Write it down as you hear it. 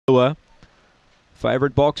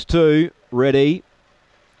Favourite box 2, ready.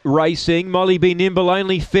 Racing, Molly Be Nimble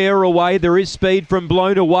only fair away. There is speed from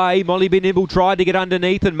Blown Away. Molly Be Nimble tried to get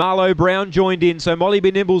underneath and Marlowe Brown joined in. So Molly Be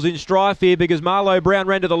Nimble's in strife here because Marlowe Brown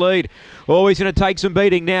ran to the lead. Oh, he's going to take some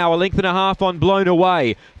beating now. A length and a half on Blown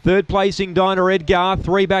Away. Third placing Dinah Edgar.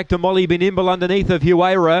 3 back to Molly Be Nimble underneath of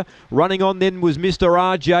Huera. Running on then was Mr.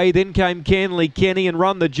 RJ. Then came Canley Kenny and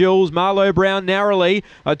Run the Jewels. Marlowe Brown narrowly.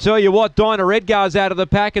 I tell you what, Dinah Edgar's out of the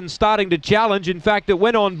pack and starting to challenge. In fact, it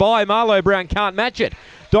went on by. Marlowe Brown can't match it.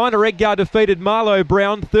 Dinah Edgar defeated Marlowe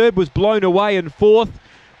Brown. Third was Blown Away and fourth,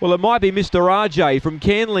 well, it might be Mr. RJ from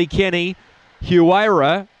Canley Kenny,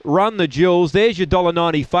 Huera, Run the Jewels. There's your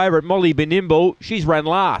 $1.90 favourite, Molly Be Nimble. She's ran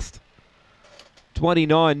last.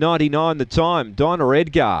 $29.99 the time. Dinah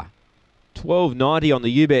Edgar, $12.90 on the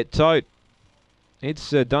U-Bet tote.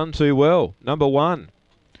 It's done too well. Number 1.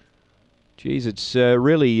 Geez, it's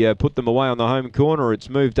really put them away on the home corner. It's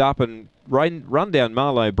moved up and run down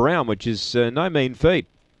Marlowe Brown, which is no mean feat.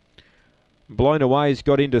 Blown Away's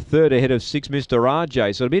got into third ahead of 6 Mr.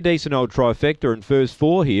 RJ. So it'll be a decent old trifecta in first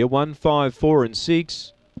 4 here. 1, 5, 4 and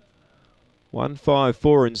 6. 1, 5,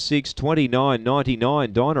 4 and 6.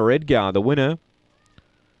 $29.99. Dinah Edgar, the winner.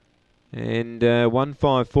 And 1,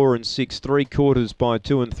 5, 4 and 6. 3/4 by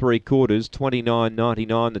 2 3/4.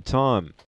 $29.99 the time.